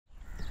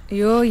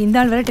ஐயோ இந்த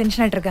ஆள் வேற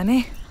டென்ஷன் ஆயிட்டு இருக்கானே.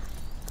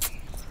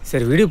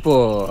 சரி வீடியோ இப்போ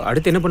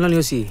அடுத்து என்ன பண்ணலாம்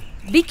யோசி.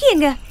 விக்கி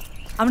எங்க?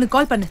 அவனுக்கு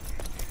கால் பண்ணு.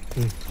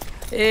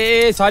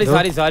 சாரி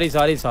கொஞ்சம்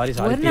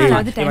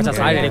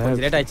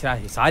லேட் ஆயிடுச்சா.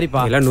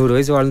 சாரிப்பா. எல்லாம் 100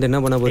 வயசு வாழ்ந்து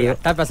என்ன பண்ண போறீங்க?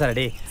 பேசுறா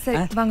டேய். சரி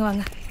வாங்க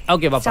வாங்க.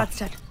 ஓகே பாப்பா.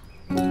 ஸ்டார்ட்.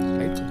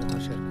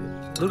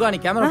 துர்கா நீ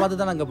கேமரா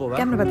பார்த்து தான் அங்க போவா.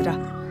 கேமரா பார்த்துடா.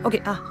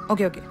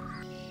 ஓகே ஓகே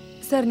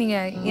சார் நீங்க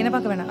என்ன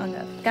பார்க்க வேணாம். அங்க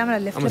கேமரா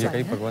லெஃப்ட்ல பாருங்க.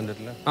 கை பக்கம்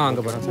வந்துட்டல.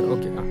 அங்க பாருங்க சார்.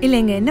 ஓகே. இல்ல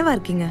இங்க என்னவா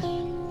இருக்கீங்க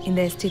இந்த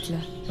எஸ்டேட்ல?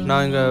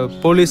 நான் இங்க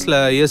போலீஸ்ல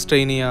எஸ்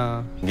ட்ரெயினியா.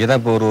 இங்க தான்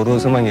இப்போ ஒரு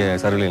வருஷமா இங்க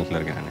சர்வேலன்ஸ்ல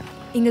இருக்கேன் நான்.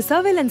 இங்க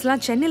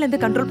சர்வேலன்ஸ்லாம் சென்னையில இருந்து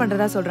கண்ட்ரோல்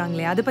பண்றதா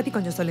சொல்றாங்களே, அத பத்தி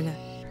கொஞ்சம் சொல்லுங்க.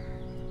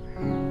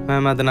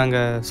 மேம் அது நாங்க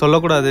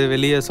சொல்லக்கூடாது,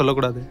 வெளியே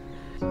சொல்லக்கூடாது.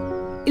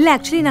 இல்ல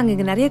ஆக்சுவலி நாங்க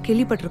இங்க நிறைய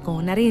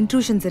கேள்விப்பட்டிருக்கோம். நிறைய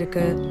இன்ட்ரூஷன்ஸ்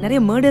இருக்கு, நிறைய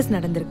மர்டர்ஸ்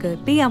நடந்திருக்கு,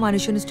 பேய்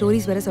அமானுஷன்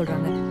ஸ்டோரிஸ் வேற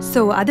சொல்றாங்க.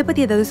 சோ அத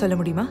பத்தி ஏதாவது சொல்ல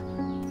முடியுமா?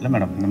 இல்ல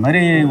மேடம், இந்த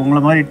மாதிரி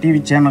உங்களை மாதிரி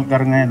டிவி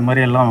சேனல்காரங்க இந்த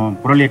மாதிரி எல்லாம்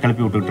புரளியை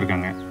கிளப்பி விட்டுட்டு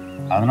இருக்காங்க.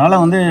 அதனால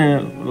வந்து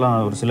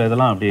ஒரு சில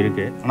இதெல்லாம் அப்படி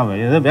இருக்கு. ஆனா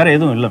வேற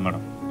எதுவும் இல்லை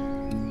மேடம்.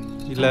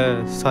 இல்ல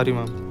sorry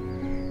ma'am.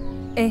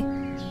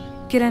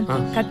 Kiran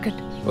cut.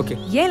 Okay.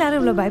 ஏன் எல்லாரும்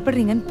இவ்வளவு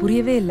பயப்படுறீங்கன்னு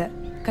புரியவே இல்லை.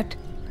 Cut.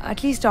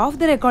 At least of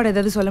the record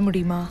ஏதாவது சொல்ல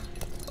முடியுமா?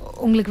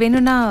 உங்களுக்கு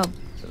வேணும்னா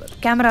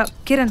கேமரா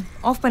கிரண்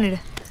ஆஃப் பண்ணிடு.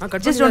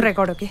 Just one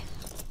record. ஓகே.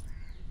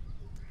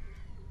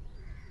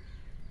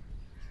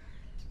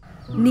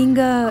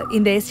 நீங்க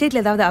இந்த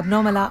எஸ்டேட்ல ஏதாவது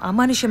அப்நார்மலா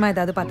அமானுஷ்யமா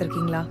ஏதாவது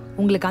பார்த்திருக்கீங்களா?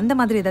 உங்களுக்கு அந்த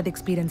மாதிரி ஏதாவது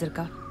எக்ஸ்பீரியன்ஸ்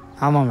இருக்கா?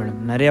 ஆமாம் மேடம்,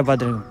 நிறைய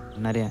பார்த்துருக்கோம்.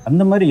 நிறைய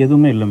அந்த மாதிரி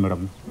எதுவுமே இல்லை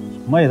மேடம்.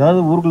 சும்மா ஏதாவது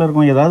ஊருக்குள்ள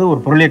இருக்கும், ஏதாவது ஒரு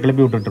பொருளையை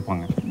கிளப்பி விட்டுட்டு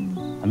இருப்பாங்க.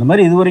 அந்த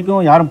மாதிரி இது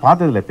வரைக்கும் யாரும்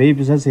பார்த்ததில்ல. பேய்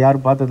பிசாசு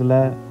யாரும் பார்த்ததில்ல.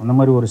 அந்த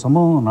மாதிரி ஒரு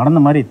சம்பவம் நடந்த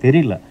மாதிரி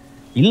தெரியல.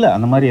 இல்லை,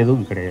 அந்த மாதிரி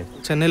எதுவும் கிடையாது.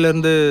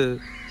 சென்னையிலேருந்து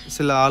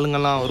சில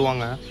ஆளுங்கள்லாம்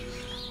வருவாங்க,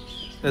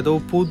 ஏதோ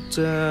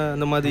பூஜை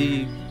அந்த மாதிரி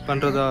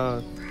பண்ணுறதா.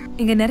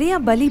 இங்கே நிறைய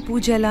பலி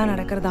பூஜை எல்லாம்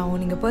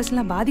நடக்கிறதாவும் நீங்கள்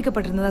பர்சனலாக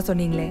பாதிக்கப்பட்டிருந்ததா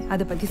சொன்னீங்களே,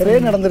 அதை பற்றி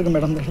நிறைய நடந்திருக்கு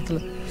மேடம். இந்த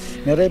இடத்துல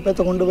நிறைய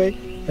பேர்த்த கொண்டு போய்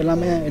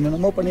எல்லாமே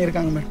என்னென்னமோ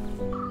பண்ணியிருக்காங்க மேடம்.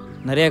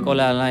 நிறைய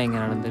கொலையெல்லாம் இங்கே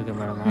நடந்திருக்கு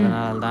மேடம்.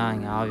 அதனால தான்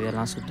இங்கே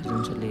ஆவியெல்லாம்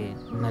சுற்றுதுன்னு சொல்லி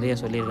நிறைய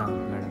சொல்லியிருக்காங்க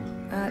மேடம்.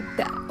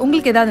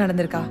 உங்களுக்கு ஏதாவது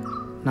நடந்திருக்கா?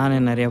 நானே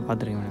நிறைய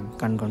பார்த்துருக்கேன் மேடம்,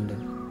 கண் கொண்டு.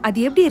 அது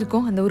எப்படி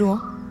இருக்கும் அந்த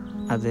உருவம்?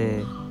 அது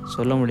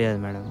சொல்ல முடியாது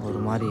மேடம், ஒரு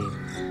மாதிரி.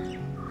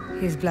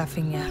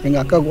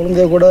 எங்கள் அக்கா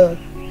குழந்தைய கூட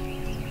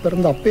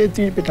பிறந்து அப்பயே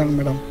தூக்கி போயிட்டாங்க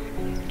மேடம்.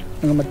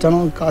 எங்கள்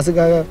மச்சானும்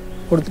காசுக்காக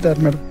கொடுத்துட்டாரு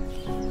மேடம்.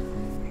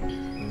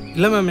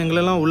 இல்லை மேம்,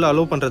 எங்களெல்லாம் உள்ள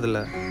அலோவ் பண்ணுறதில்ல.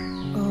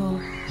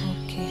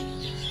 ஓகே.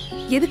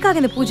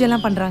 எதுக்காக இந்த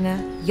பூஜையெல்லாம் பண்ணுறாங்க?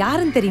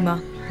 யாருன்னு தெரியுமா?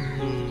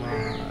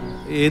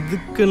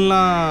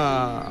 எதுக்குலாம்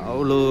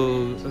அவ்வளோ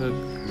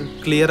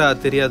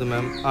கிளியராக தெரியாது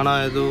மேம்.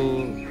 ஆனால் ஏதோ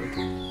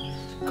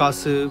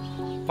காசு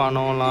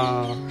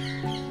பணம்லாம்.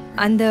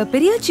 அந்த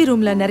பெரியாச்சி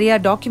ரூமில் நிறையா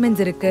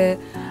டாக்குமெண்ட்ஸ்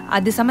இருக்குது,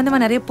 அது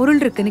சம்மந்தமாக நிறைய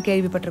பொருள் இருக்குன்னு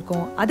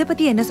கேள்விப்பட்டிருக்கோம். அதை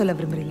பற்றி என்ன சொல்ல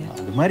விரும்புகிறீங்க?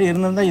 அது மாதிரி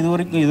இருந்திருந்தால் இது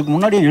வரைக்கும் இதுக்கு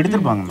முன்னாடியே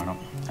எடுத்துருப்பாங்க மேடம்.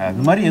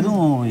 அது மாதிரி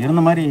எதுவும்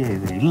இருந்த மாதிரி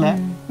இது இல்லை.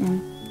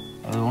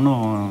 அது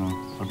ஒன்றும்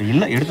அப்படி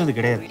இல்லை, எடுத்தது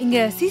கிடையாது.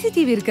 இங்கே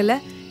சிசிடிவி இருக்குல்ல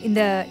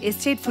இந்த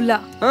எஸ்டேட்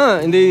ஃபுல்லாக?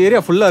 இந்த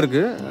ஏரியா ஃபுல்லாக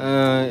இருக்குது.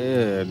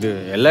 இது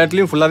எல்லா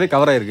இடத்துலையும் ஃபுல்லாகவே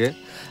கவர் ஆகிருக்கு.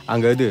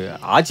 அங்கே இது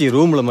ஆச்சி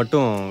ரூமில்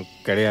மட்டும்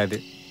கிடையாது.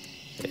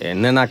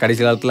 என்னென்னா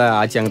கடைசி காலத்தில்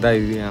ஆச்சி அங்கே தான்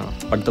இது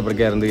படுத்த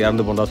படுக்கையாக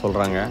இறந்து போனதா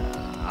சொல்கிறாங்க.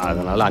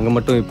 அதனால் அங்கே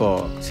மட்டும்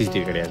இப்போது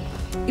சிசிடிவி கிடையாது.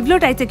 இவ்வளோ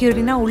டைட்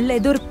செக்யூரிட்டினா உள்ள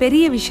ஏதோ ஒரு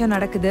பெரிய விஷயம்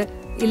நடக்குது,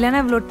 இல்லைன்னா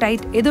இவ்வளோ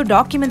டைட் ஏதோ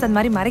டாக்குமெண்ட்ஸ் அந்த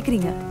மாதிரி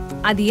மறைக்கிறீங்க.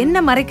 அது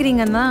என்ன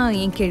மறைக்கிறீங்கன்னா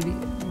என் கேள்வி.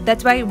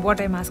 That's why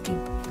what I'm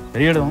asking.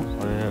 பெரிய இடம்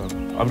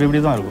அப்படி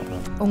இப்படி தான் இருக்கும்.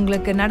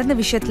 உங்களுக்கு நடந்த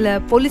விஷயத்துல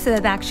போலீஸ்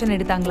ஏதாவது ஆக்ஷன்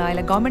எடுத்தாங்களா,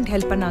 இல்லை கவர்மெண்ட்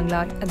ஹெல்ப் பண்ணாங்களா?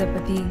 அதை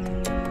பற்றி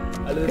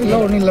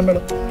எல்லாம் ஒன்றும் இல்லை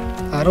மேடம்.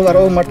 யாரும்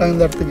வரவும் மாட்டாங்க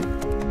இந்த இடத்துக்கு.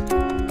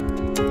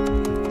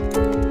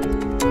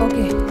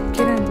 Okay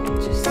Kiran.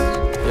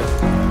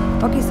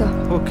 Okay sir.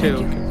 Okay.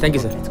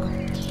 Thank you sir.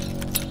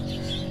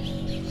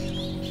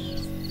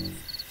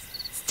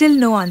 Still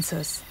no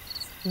answers.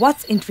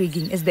 What's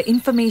intriguing is the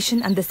information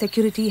and the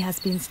security has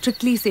been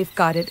strictly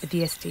safeguarded at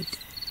the estate.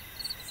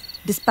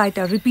 Despite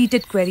our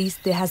repeated queries,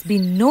 there has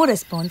been no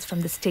response from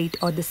the state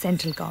or the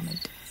central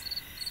government.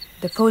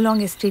 The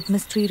Covelone estate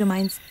mystery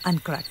remains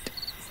uncracked.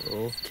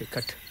 Okay,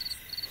 cut.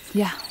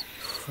 Yeah.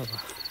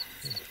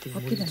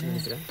 Okay then.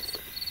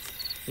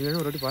 You know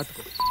already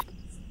paathuko.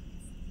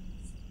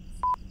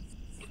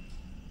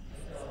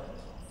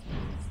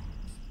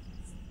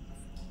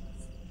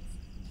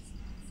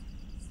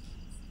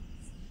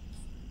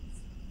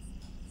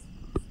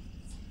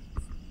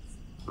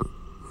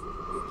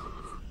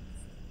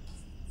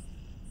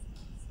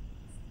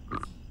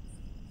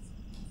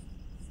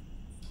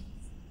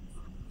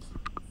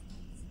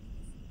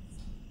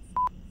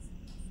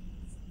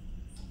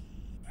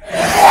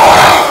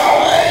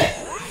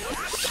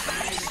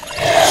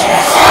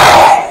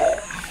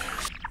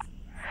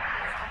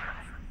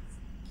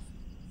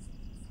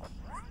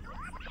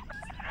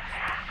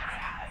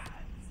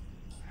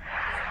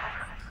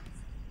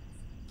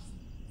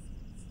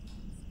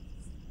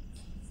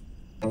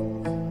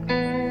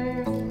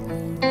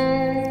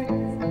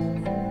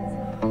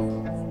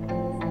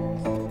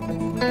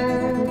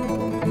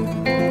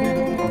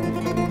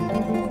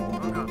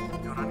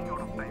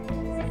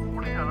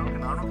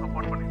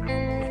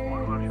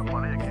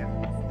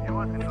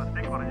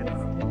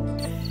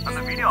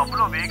 Video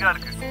அவ்வளோ வேகா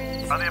இருக்கு.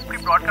 அதை எப்படி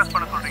broadcast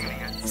பண்ண சொல்றீங்க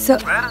நீங்க? Sir,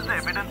 where is the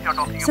evidence you are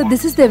talking about? Sir,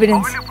 this is the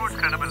evidence. How will you prove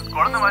credible?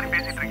 குழந்தை மாதிரி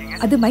பேசிட்டு இருக்கீங்க.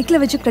 அது மைக்ல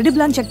வச்சு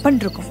கிரெடிபிளான்னு செக்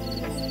பண்ணிட்டு இருக்கோம்.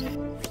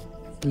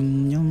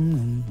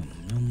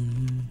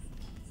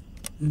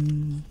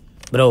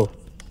 ப்ரோ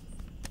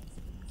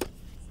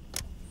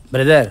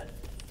பிரதர்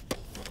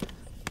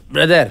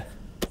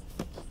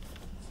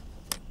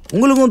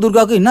உங்களுக்கும்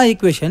துர்காவுக்கும் என்ன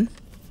ஈக்குவேஷன்?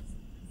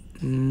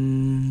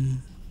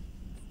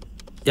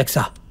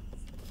 எக்ஸா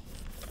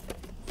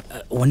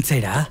ஒன்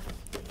சைடா?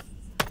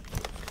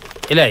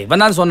 இல்லை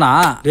இவன் தான் சொன்னா.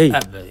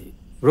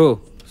 ப்ரோ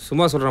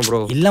சும்மா சொல்கிறான் ப்ரோ.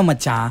 இல்லை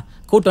மச்சான்,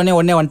 கூட்டோடனே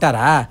உடனே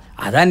வந்துட்டாரா?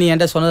 அதான் நீ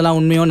என்கிட்ட சொன்னதெல்லாம்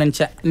உண்மையோ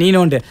நினச்சேன்.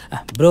 நீனும் உண்டு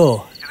ப்ரோ.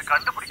 இது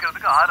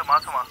கண்டுபிடிக்கிறதுக்கு 6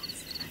 மாசமா?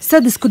 Sir,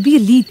 this could be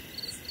a lead.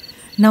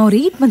 நான் ஒரு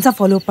 8 months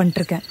ஃபாலோ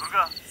பண்ணிட்டு இருக்கேன்.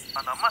 துர்கா,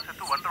 அந்த அம்மா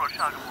செத்து 1.5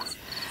 வருஷம் ஆக போகுது.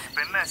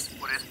 இப்போ என்ன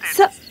ஒரு எஸ்டேட்?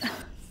 Sir,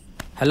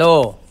 ஹலோ,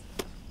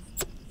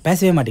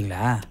 பேசவே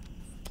மாட்டீங்களா?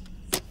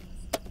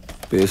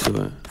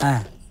 பேசுவேன்.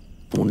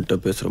 உன்கிட்ட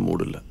பேசுகிற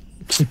மூடு இல்லை.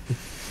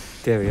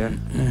 தேவையா?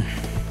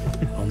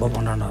 ரொம்ப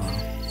பண்ணாண்டா.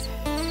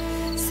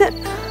 சார்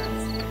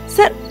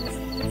சார்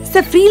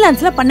சார்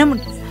ஃப்ரீலான்ஸ்லாம் பண்ண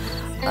முடியும்.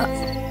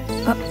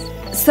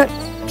 Sir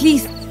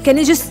please can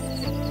you just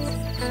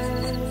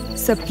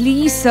sir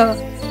please sir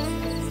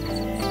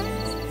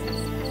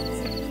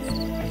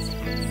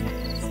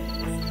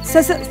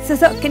sir sir sir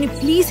sir can you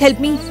please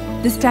help me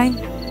this time?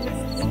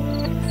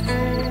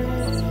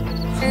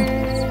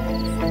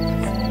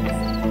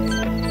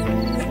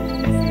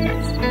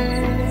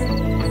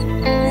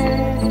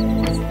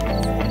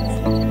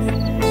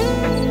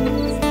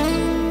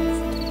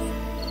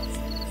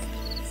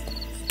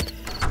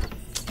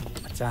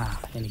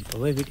 எனக்கு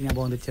இப்போவே வீட்டு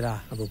ஞாபகம் வந்துச்சுரா.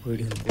 அப்போ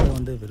போயிட்டு போய்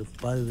வந்து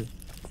வெறுப்பாகுது.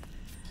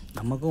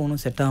 நமக்கும்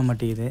ஒன்றும் செட் ஆக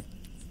மாட்டேங்குது.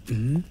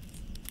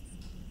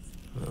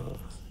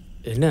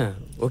 என்ன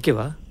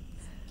ஓகேவா?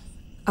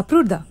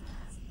 அப்ரூவ் தான்.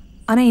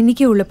 ஆனால்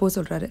இன்னைக்கே உள்ள போக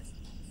சொல்கிறாரு.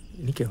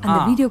 அந்த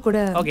வீடியோ கூட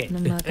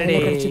நம்ம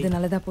கையில் கிடைச்சது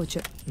நல்லதாக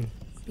போச்சு.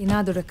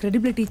 ஏன்னா அதோட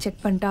க்ரெடிபிலிட்டி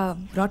செக் பண்ணிட்டா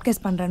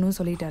ப்ராட்காஸ்ட் பண்ணுறான்னு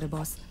சொல்லிட்டாரு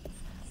பாஸ்.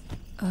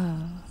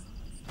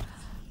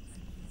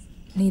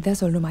 நீ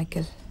தான் சொல்லணும்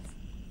மைக்கேல்.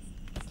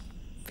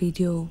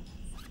 வீடியோ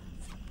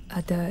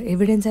அதை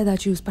எவிடன்ஸாக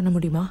ஏதாச்சும் யூஸ் பண்ண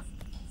முடியுமா?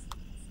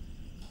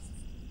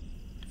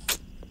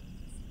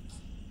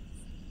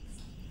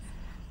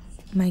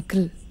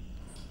 மைக்கேல்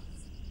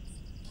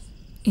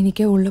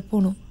இன்னைக்கே உள்ளே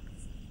போகணும்,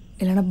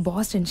 இல்லைன்னா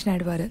பாஸ் டென்ஷன்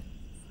ஆகிடுவார்.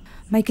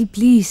 மைக்கேல்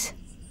ப்ளீஸ்,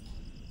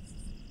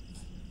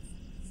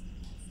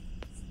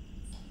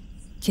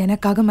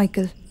 எனக்காக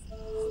மைக்கேல்.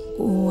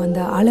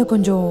 அந்த ஆளை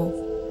கொஞ்சம்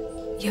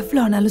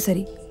எவ்வளோ ஆனாலும்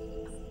சரி,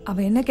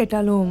 அவன் என்ன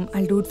கேட்டாலும்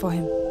I'll do it for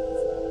him.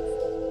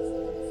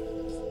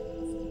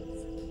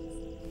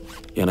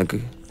 எனக்கு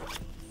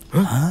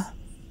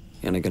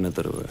எனக்கு என்ன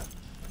தருவ?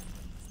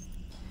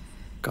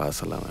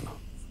 காசெல்லாம் வேணும்.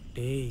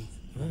 டேய்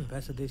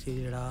பேசுறதே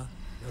சரிடா,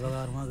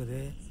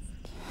 விவகாரமாகுது.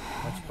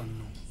 வாட்ச்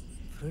பண்ணணும்.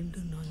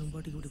 ஃப்ரெண்டு நான்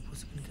பாட்டிக்கு இப்படி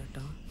பூசுக்குன்னு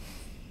கேட்டான்.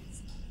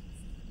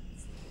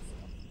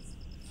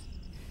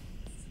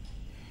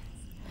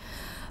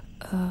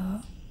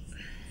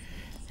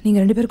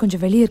 நீங்கள் 2 பேரும்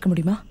கொஞ்சம் வெளியே இருக்க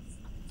முடியுமா?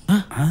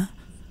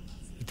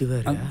 இது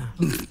வேற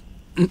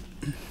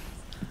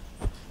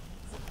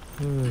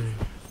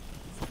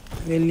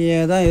வெளியே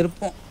தான்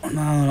இருப்போம்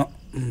நாங்களும்.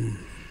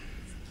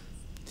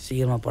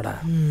 சீக்கிரமா போடா.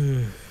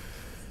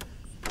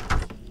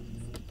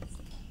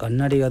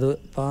 கண்ணாடி அது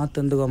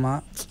பார்த்துந்துக்கோமா.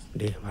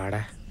 டே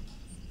வாடா.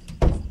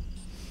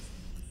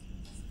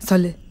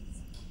 சொல்லு,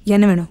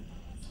 என்ன வேணும்?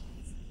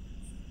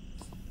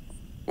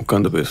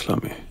 உட்காந்து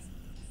பேசலாமே.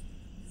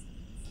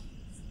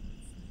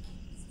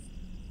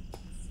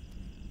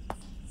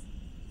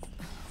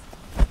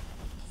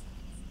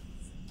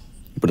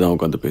 இப்படிதான்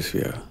உட்காந்து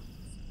பேசுவியா?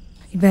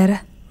 வேற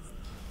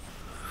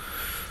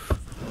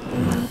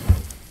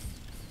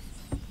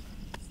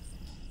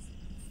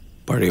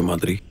பழைய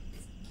மாதிரி?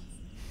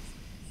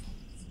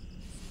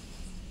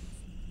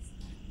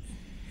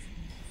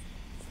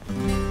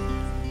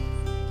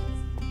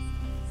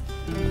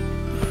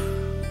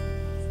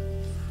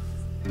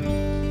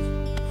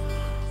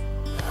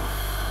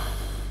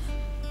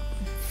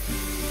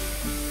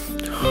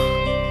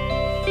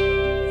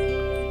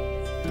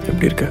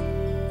 எப்படி இருக்க?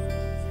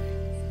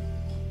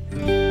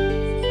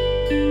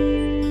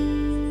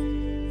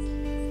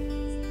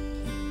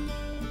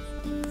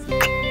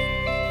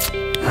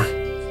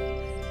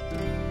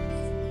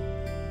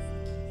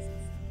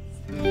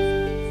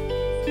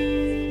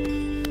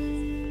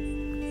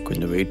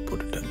 கொஞ்சம் வெயிட்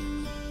போட்டுட்டேன்.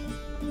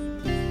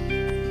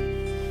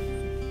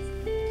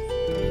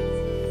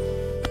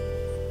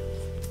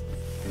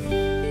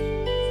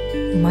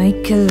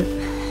 மைக்கேல்,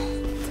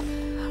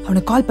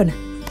 அவனை கால் பண்ணு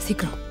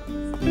சீக்கிரம்.